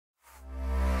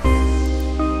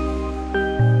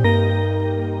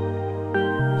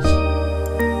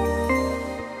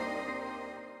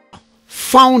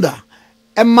founder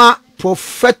Emma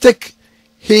Prophetic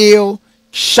Hill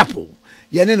Chapel.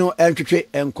 Yene no entwetwe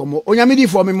enkomo. Onyamidi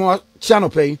for me mo channel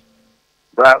pay.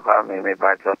 Bravo me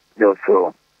bato. Yo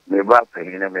so me ba pay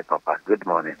me papa. Good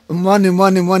morning.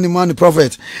 Morning,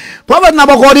 prophet. Prophet na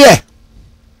bako de.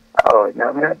 Oh,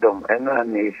 na me dom ena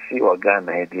ni si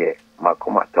organa e de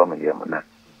makoma tom ye mo na.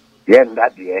 Ye nda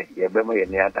de ye be mo ye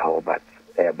ni ada ho but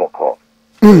boko.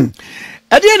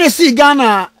 Ade ne si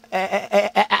Ghana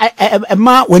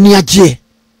ma wani agye.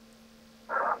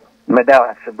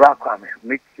 Medawa se bra kwa me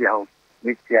mitia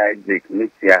Jake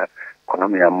mitia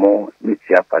konomia mo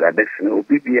mitia pada desino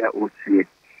obibia osie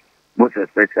most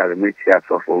especially mitia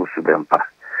so for usubempa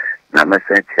na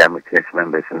message my church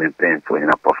members in pain for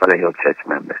Prophet Hill church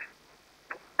members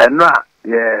and now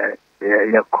yeah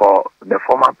call the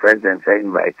former president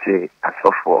invite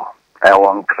so for I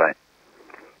won't cry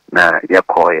na yeah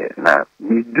call na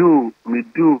me do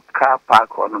car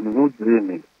park on me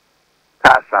dreaming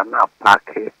cars are not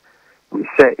parked. We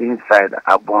say inside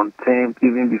a bon time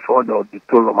even before the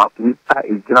auditorium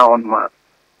is now on my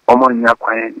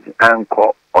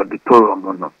anchor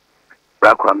auditorium. No.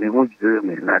 Now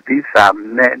these are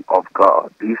men of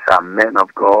God. These are men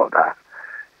of God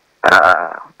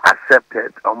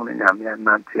accepted. Now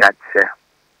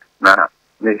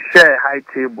me share high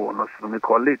table no so me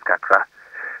call it kakra.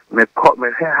 Me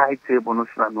share high table no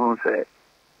so no say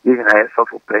even I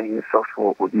suffer paying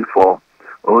suffer for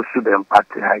also the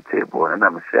party high table and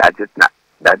I'm say I just not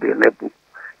that they level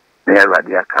near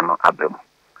radia cannot abem.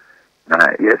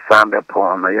 Yes, I'm the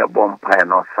pawn, your bomb pie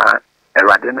no sign, a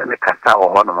radin and a casta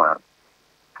or honor.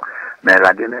 Na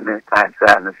radin and a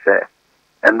casta and say,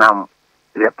 and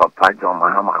your papa John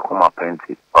Mahama come up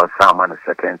painted or someone a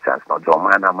second chance, no John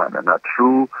Mahama and not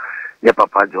true. Your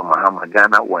papa John Mahama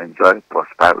Ghana will enjoy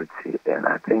prosperity, and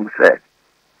I think that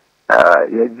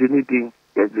your unity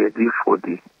is for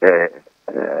the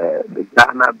the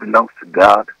Ghana belongs to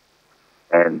God,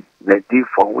 and the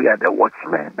therefore we are the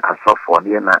watchmen. As of for the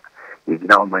you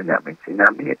know, my name is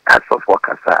as of for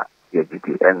Kasa,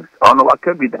 and on what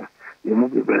can be done, you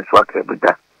move the what can be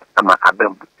done.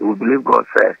 We believe God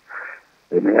says,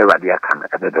 in the area can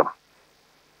at the door.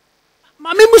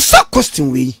 Mammy, Musa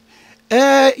question we,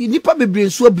 nipa be brain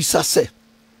so bisase.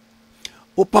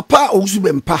 O papa o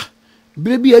zubempa,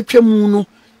 baby a chemuno.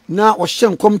 Na ohye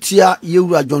nkom tia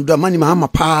yewura dwondwa mani mahama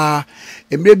pa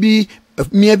emrebi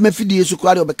me fidie so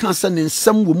kwade obeka sa ne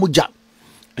nsam wo mugya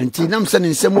enti nam sa ne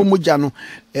nsam wo mugya no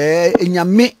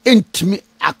enyame entimi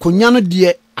akonya no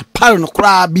de apare no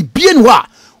kra bibie no a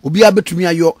obi abetumi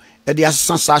ayo de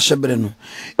asesa sa hyebere no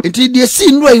enti de si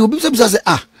ndo ayi obi bisa se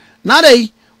na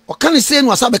dai o kan se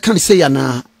no asa be kan se ya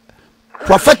na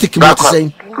prophetic what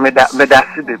saying me da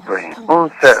si be brain on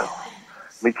sir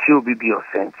me chill be your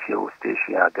sentio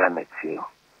station Ghana tio.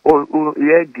 Oh,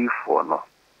 yeah, D4 no.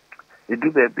 You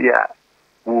do baby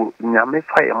who nyame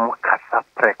fire mo kasa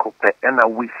prekope and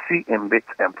we see in bits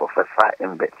and prophesy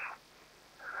in bits.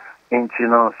 And you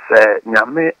know, say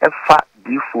nyame efa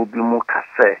D4 be mo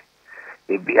kase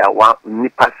e be a one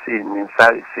nipa say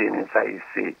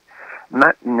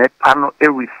na nepa no e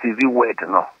receive word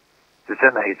no. To say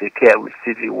na Ezekiel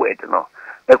receive word no.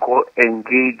 E call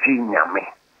engaging nyame.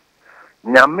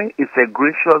 Nyame is a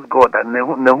gracious God and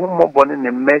nehumo boni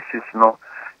ne mercies no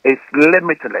is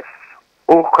limitless.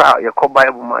 O kwa your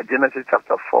Bible ma Genesis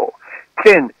chapter 4.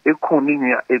 Cain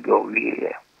ekuninya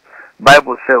ebe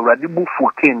Bible says radibu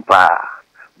fu Cain pa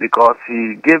because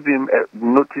he gave him a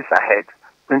notice ahead.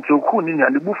 Nti okuninya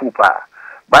ne bufu pa.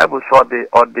 Bible saw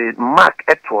the mark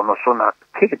eto no so na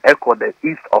Cain echo the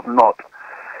east of north.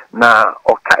 Na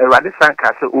oka radisan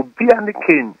ka se obi ani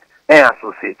Cain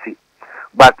associate.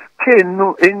 But Cain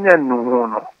no enya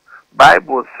no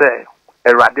Bible say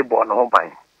erade bo no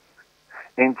ban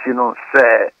enti no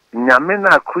say nyame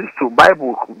na Christo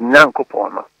Bible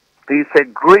nyankopon no he is a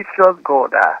gracious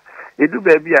God edu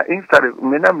baby instead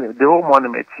me na me the whole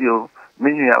morning metio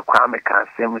me nua kwa me kan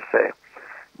sem say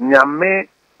nyame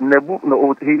nebu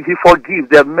no he forgive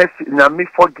the mercy nyame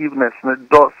forgiveness no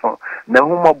doso na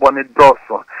humo bone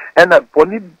doso and a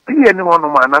boni bi anyone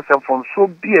man asem from so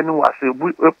bi any was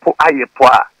epo ayepo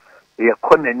a ye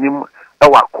konanim e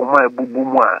wa koma ebubu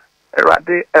mu a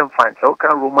erade enfant so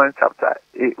kan Romans chapter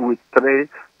 8 with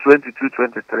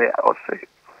 3:22-23 or say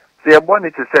say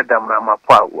boni to say them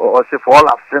ramapo or say for all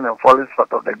have sinned and fallen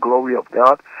short of the glory of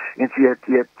God into ye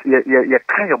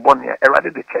kan your boni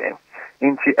erade the came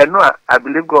into I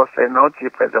believe God say not you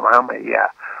president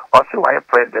here. Also, why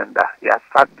president that he has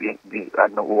start being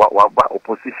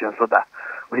opposition so that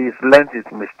he's learned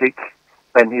his mistake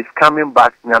and he's coming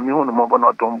back. Nyami hunu mobo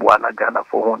no dombo na Ghana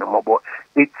for hunu mobo.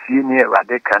 It's near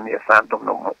Radekan yesandom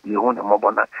no hunu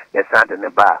mobo na yesand ne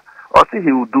ba. Also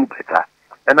he will do better.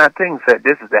 And I think that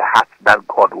this is the heart that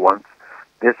God wants.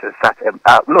 This is such a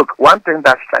look. One thing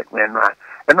that strikes me, and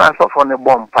I saw from the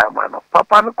bomb man.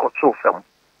 Papa no control film.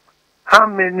 How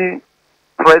many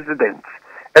presidents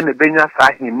and the Benya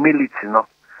sa humility no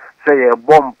say a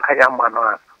bomb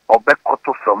man or back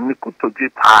from Nikutoji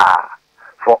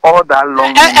for all that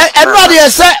long. And what you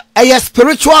say a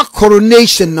spiritual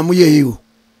coronation na you.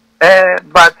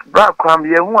 But Brakwam,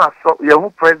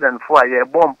 you president for a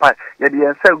bomb pie, you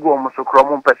didn't say go almost so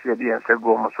cromon pass, you didn't say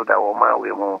go almost so that woman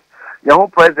we move. Young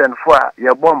president for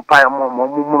your bomb pie mum,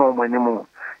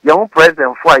 young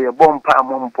president for your bomb pie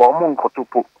mum for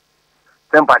Monkotupu.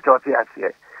 Temperature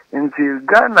here. Until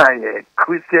Ghana, a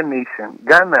Christian nation,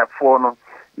 Ghana for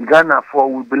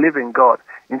we believe in God.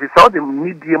 It is all the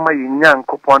media my young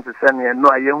coupon to send me no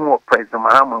I am president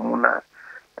Mahamuna.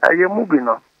 I am moving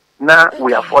on. Now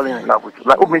we are falling in love with you.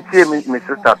 Like my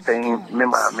sister saying, me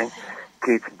mama,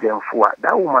 Kate Jenfua.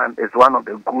 That woman is one of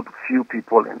the good few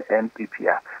people in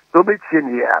NPPR. So be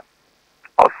here,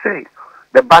 I'll say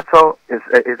the battle is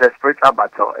a spiritual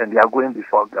battle, and they are going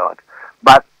before God.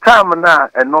 But time now,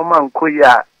 a normal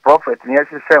kuya prophet, yes,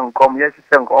 he said, come, yes, he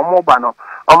said, almost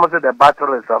the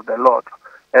battle is of the Lord.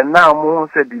 And now, Moon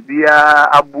said, then they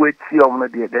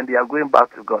are going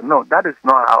back to God. No, that is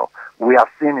not how we have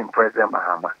seen in President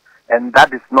Mahama. And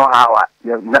that is not how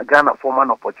Ghana form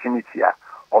an opportunity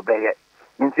obey it.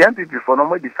 In the MPP for no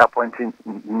more disappointing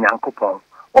Nyankopon,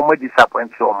 or more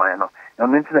disappointing your minor.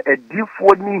 And mention a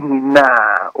default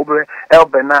na over El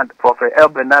Bernard, Prophet El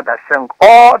Bernard that sang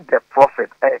all the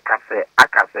prophets,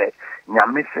 Akase,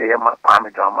 Nyamise, Yama,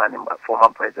 Parmesan, former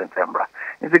President Embra.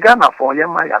 In the Ghana for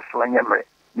Yama Yaswan Yemre,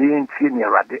 the Interior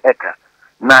Radi Eka,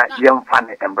 na Yam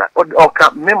Fanny Embra, or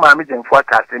come, me mammy and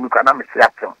forecast, and you cannot miss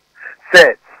him.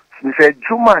 Said, he said,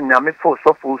 Juma Nyame for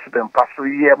so full to them pass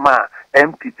ma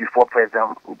MPP for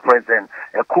President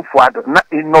Kufuado.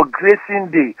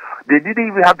 Inauguration day, they didn't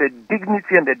even have the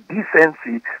dignity and the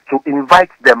decency to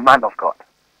invite the man of God.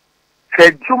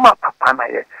 Said Juma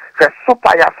Papanaye, said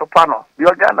Sopaya Sopano,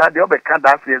 you're gonna the other can't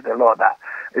says the Lord.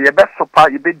 You best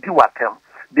sopa, you be do at them.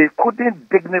 They couldn't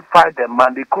dignify the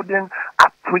man, they couldn't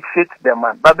appreciate the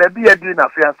man. But baby, you're doing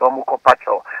affairs on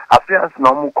Mukopacho. Affairs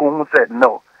no Muko who said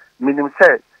no. Meaning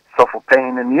said, so for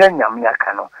pain and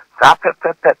Yanyamiakano,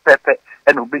 Pepe,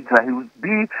 and Ubijna, he would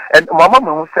be, and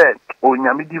Mamma who said, oh,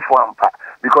 Yamidi for Ampa,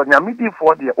 because Yamidi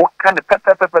for the what kind of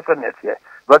Pepe next year.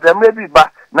 But there may be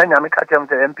back Nanyamika to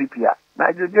MPP.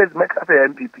 Nigel just make up a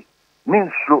MPP.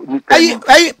 Means so,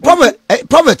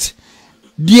 Prophet,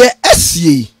 dear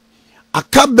SCA, a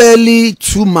barely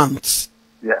 2 months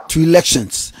to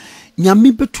elections.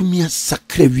 Nyamibe to me a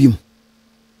sacrevium.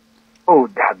 Oh,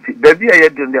 that baby, I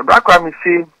did the black one.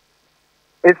 See,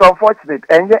 it's unfortunate.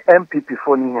 And your MPP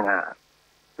for Nina,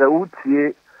 the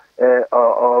UTA,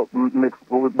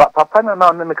 but Papa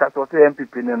now, Nemeka, so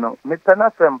MPP, no, Mr.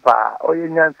 Nasempa, or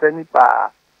Yan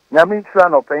Senipa, Yamin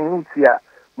San or Penutia,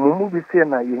 Mumu be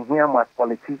seen you hear my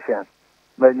politicians,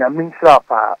 but Yamin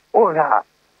Sapa, oh,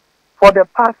 for the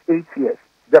past 8 years,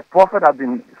 the prophet have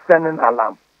been sending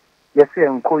alarm. Yes,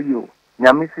 and call you,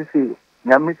 Yamisisi.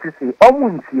 Nyamisisi,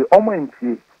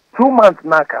 Omunti, 2 months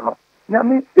now,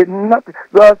 Nyami, it's not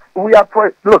because we are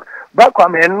look, back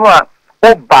when I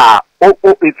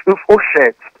it's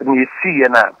shared, you see,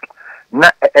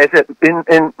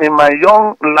 in my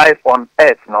young life on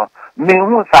earth, no, me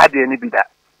who's had any be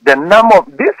that. The number of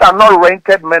these are not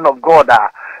rented men of God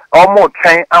almost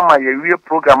trying a real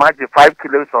program at 5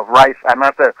 kilos of rice and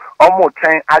after almost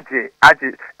trying at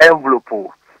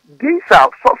envelope. These are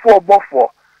so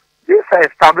for. These are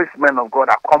established men of God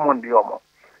are common diomo.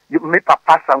 You me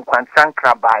papa Sam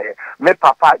Kwansankra by me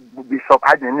papa Bishop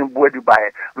Adeni Bwedu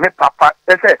by me papa.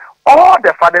 They say all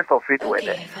the fathers of faith were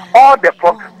there. All the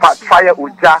fire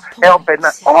Uja, El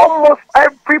Bena, almost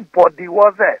everybody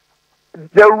was there.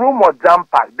 The room was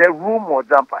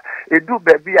jumper. It do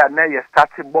baby and now you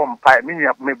starting bomb pie.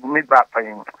 Me back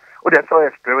paying. Oh, that's all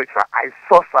spiritual. I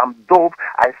saw some dope.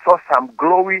 I saw some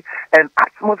glory and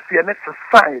atmosphere.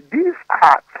 Necessary. These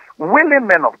are willing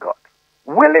men of God.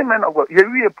 Willing men of God. You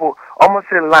almost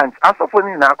say lunch.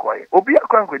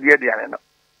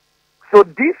 So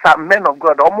these are men of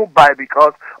God. Almost buy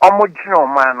because almost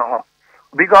man.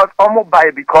 Because almost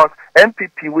buy because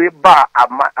MPP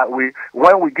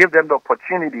when we give them the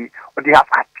opportunity, they have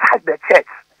attacked the church.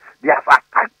 They have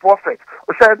attacked prophets.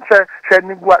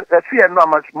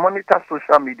 Monitor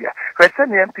social media. The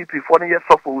MPP for the years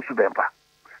of Usubempa.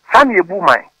 Sani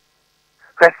Ebumai.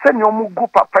 person no mu go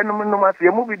papa no no ma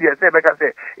say movie dey say beka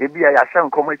say e bia ya hye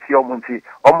nkom achi omunti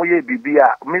omo ye bibia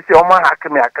me say omo hack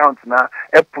me account na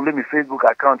e pull me Facebook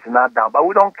account na down, but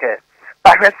we don't care.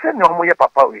 But person no omo ye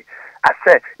papa we I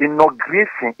say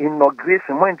inauguration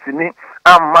montini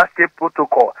am master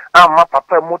protocol am ma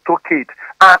papa motorcade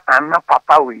am na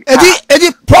papa we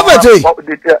edi prophet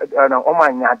no o ma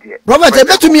nya de prophet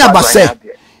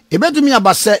ebetumi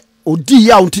abase odi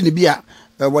ya untini bia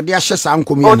wode ahye sa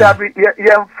nkom ya da bi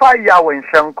ye mfa ya wen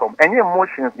hyenkom enye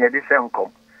emotions ye de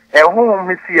hyenkom ehun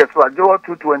me see so Joel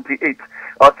 2:28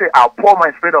 or say I'll pour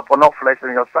my spirit upon all flesh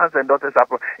and your sons and daughters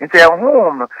are into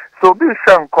ehun so be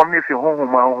hyenkom if you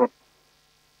hum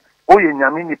oh, in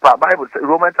Bible says,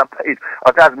 Romans chapter 8,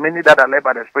 or as many that are led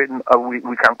by the Spirit,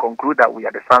 we can conclude that we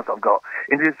are the sons of God.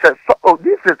 And it says, so,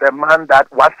 this is a man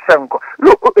that was sent.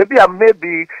 Look,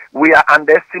 maybe we are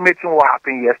underestimating what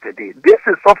happened yesterday. This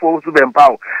is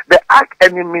the arch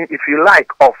enemy, if you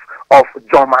like, of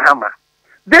John Mahama.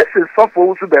 This is for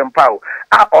the empower.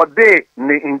 Or they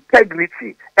the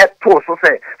integrity at so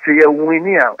say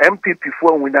winning MPP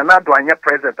for win another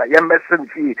president.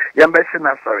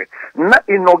 Sorry. Na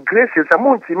inauguration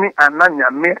me ananya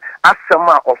me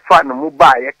asema of fan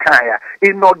mubaye kaya.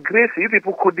 Inauguration if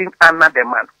people couldn't honor the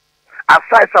man.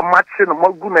 Aside some matching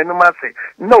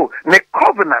no, the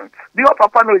covenant. The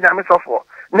papa no nyame for.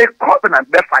 The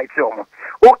covenant they fight you.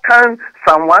 Can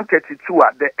Psalm 132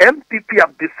 the MPP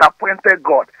have disappointed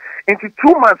God into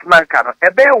 2 months now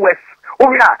ebe west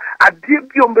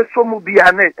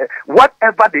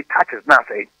whatever they touch is now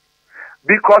saying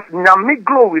because nyame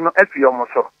glory no efi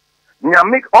omoso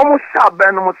nyame almost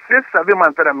 7 months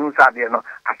that means no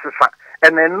asesa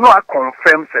and then no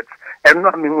confirms it and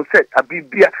no mean say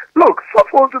abibia look so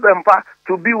for to them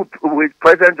to be with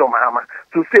President John Mahama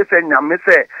to say nyame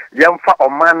say yemfa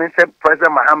oman say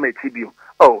President Mahama tibio.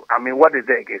 Oh, I mean, what is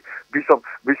that again? Bishop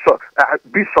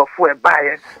for a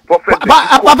buyer.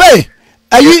 Papa,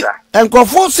 are you and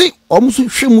Kofosi almost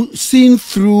seen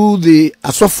through the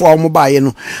Asofo mobile?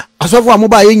 No, Asofo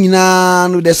mobile in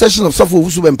the session of Sofo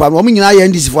Usu and Pam, woman in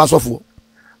INDC for Asofo.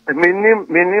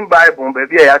 Meaning Bible,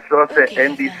 baby, I saw say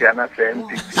NDC and I say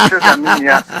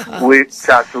NDC. With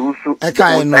Chasusu,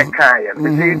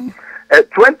 Ekayan.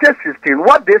 2016,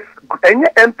 what this any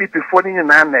MPP phoning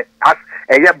in as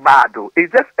a bad.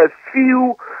 It's just a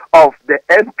few of the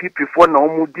MPP for no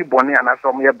Mudi Bonnie and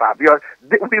Asomia Bab.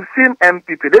 We've seen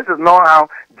MPP. This is not how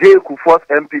J. Kufuor's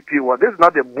MPP was. This is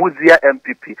not the Buzia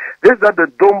MPP. This is not the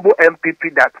Dombo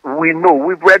MPP that we know.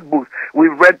 We've read books.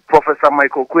 We've read Professor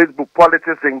Michael Kwesi's book,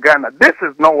 Politics in Ghana. This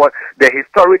is not what the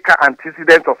historical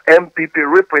antecedents of MPP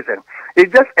represent.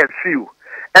 It's just a few.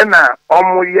 And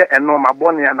omoye and no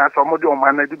maboni and as omodi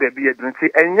omana do baby agency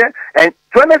and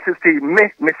 2016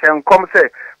 me sen come say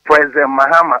President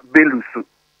Mahama Belusu.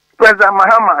 President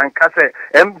Mahama and Kase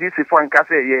MDC for and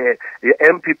Kase ye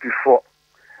MPP for.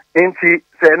 Inti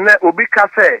se ne obi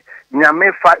Kase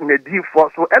nyame fa ne di for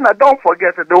so and I don't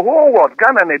forget the whole world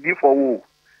Ghana ne di for who.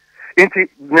 Inti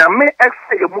nyame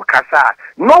exe emu kasa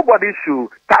nobody should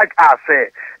tag us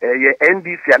ye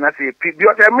NDC and I say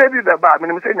because maybe the bar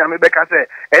me say nyame beka say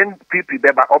NPP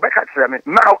beba obeka me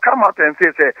now come out and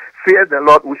say fear the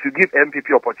Lord, we should give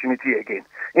MPP opportunity again.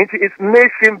 It's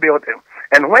nation building,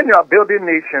 and when you are building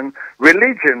nation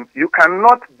religion, you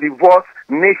cannot divorce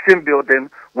nation building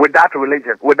without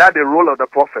religion, without the role of the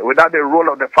prophet, without the role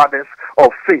of the fathers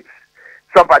of faith.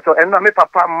 So, and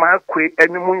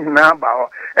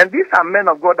these are men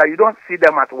of God that you don't see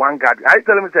them at one guard. I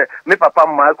tell them, say, me papa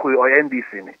Markwe or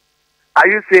NDC. Are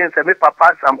you saying, say, me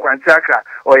papa Sam Kwanchaka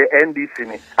or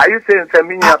NDC? Are you saying, say,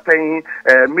 minya paying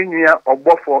minya or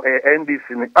for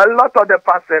NDC? A lot of the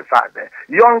pastors are there.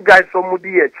 Young guys,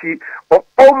 somebody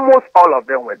almost all of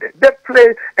them were there. They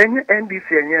play any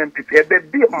NDC and NPP. They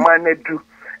be money do,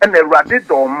 and they rather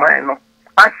don't mind.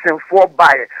 Action for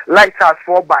buy, lighthouse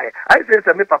for buy. I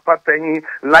say, me papa paying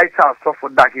lighthouse for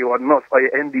that he or not or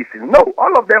NDC. No,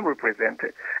 all of them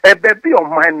represented. A baby on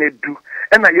mine they do,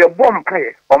 and a bomb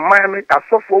pay on mine a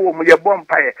software your bomb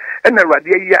pay, and a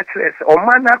radia yatres or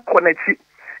mana connect.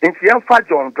 In Siamfa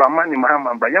John Dramani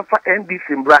Mahama, Brianfa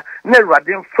NDC bra, ne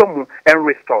radin from and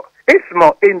restore. It's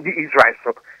not in the Israel.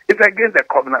 So it's against the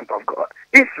covenant of God.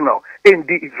 Ishmael in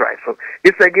the Israel. So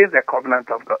it's against the covenant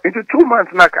of God. Into 2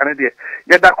 months now, Canada,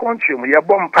 you da country, you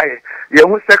bomb pie,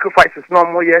 you sacrifices no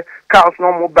more, cows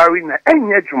no more barina, and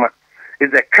yejuma.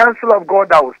 It's the counsel of God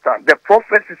that will stand. The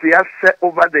prophecies he has set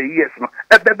over the years now.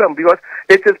 Because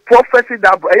it is prophecy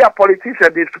that a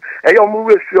politician this a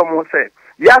movie say.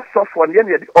 Yes, so for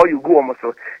the or you go almost.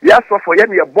 Yes, so for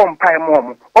your bomb pie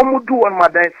mom. Almost do one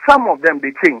mother. Some of them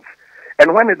they change.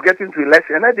 And when it gets into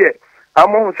election,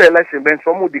 among say election ben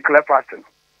so mu declare fasting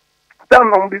dan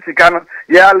no bi sika no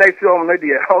ya election no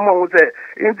de among say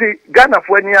inti Ghana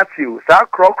fo ani atiu sa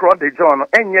cro de John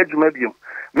enye djuma biom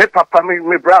me papa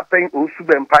me bra pen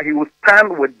osubempa he will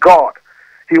stand with God.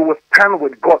 He will stand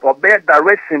with God. Obey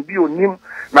direction be onim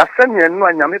na senya no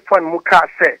anyame fon mu ka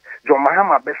say John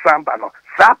Mahama besamba no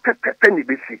sa pepepe ni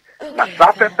besi na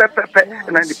sa pepepe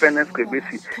na independence ko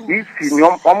besi isi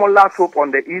nyom omo last hope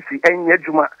on the isi enye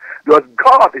djuma because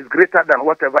God is greater than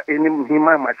whatever any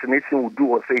human imagination would do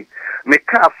or say. Me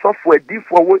ka software di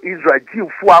for Israel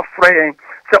give for afraid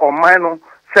say o man no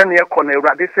send ye kone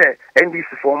urade say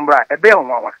NDC for mbra ebe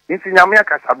onwa nti nyame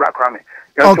akasa bra kwa me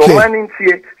so when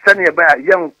ntie send ye ba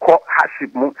yen ko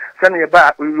haship mu send ye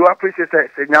ba you appreciate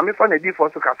say nyame for na di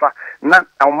for so kasa na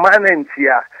o man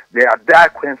ntia there are dire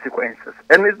consequences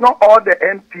and it's not all the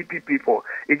MPP people,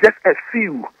 it's just a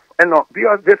few. And no,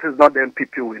 because this is not the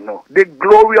MPP we know. The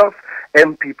glorious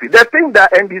MPP. The thing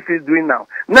that NDC is doing now,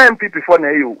 no MPP for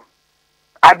EU.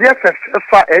 Are there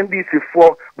for NDC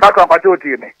for back up at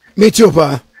OTM? Me too,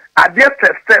 pa. Are there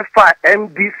for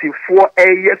NDC for a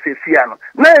yes,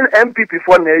 no MPP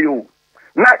for EU.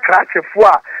 Not crash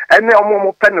for and no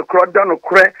more pen crowd down or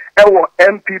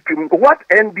MPP. What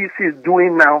NDC is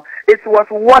doing now, it was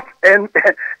what NDC.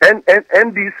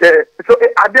 So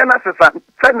Adena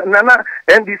Nana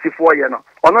NDC 4 years no,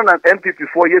 or not an MPP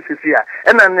 4 years here,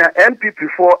 and an MPP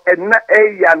 4 and not a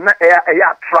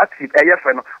attractive a yes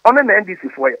no, on an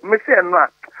NDC 4 years. Me say no,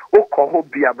 o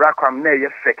be a bracam ne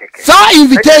yes second. So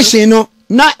invitation no,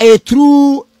 not a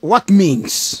true what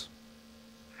means.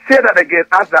 Say that again,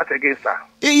 ask that again, sir.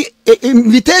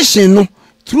 Invitation no,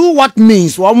 through what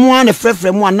means? One a friend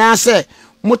from one now say,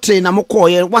 what was the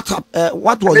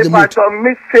mood?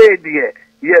 Me say the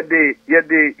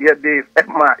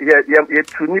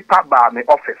to nipa ba me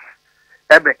office.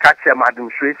 Ebe catch my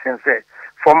administration say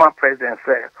former president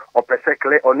say or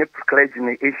particularly or nip clergy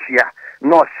in Asia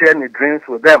not share any dreams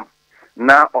with them.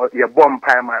 Now or your bomb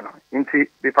pie man into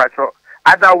the patrol.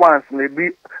 Other ones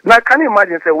maybe now can you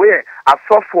imagine say where I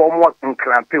saw for more in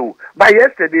Clampeo. But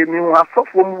yesterday me I saw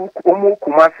for more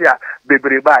Kumasia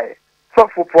bebre so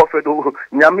for prophet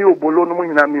nyame obolo no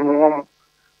nyame ho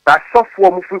I saw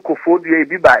for mufuko fodu e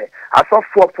bi by I saw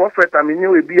for prophet amini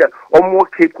e bi omo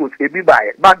Cape Coast e bi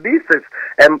by but this is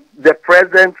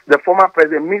the former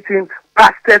president meeting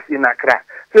pastors in Accra.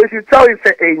 So if you tell you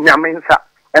say a nyamensa,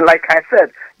 and like I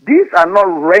said, these are not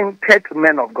rented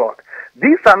men of God.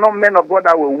 These are not men of God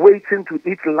that were waiting to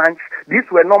eat lunch.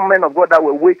 These were not men of God that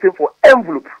were waiting for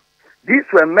envelope. These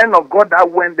were men of God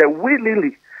that went there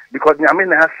willingly. Because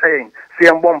Nyamina is saying, see,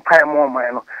 I'm born pie more,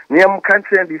 man. Niam can't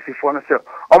say this for myself.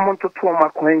 I'm on to my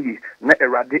quengi, ne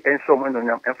eradi, and so on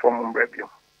and from review.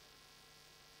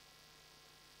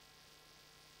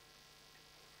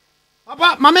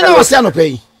 Papa, Mamma was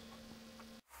pay.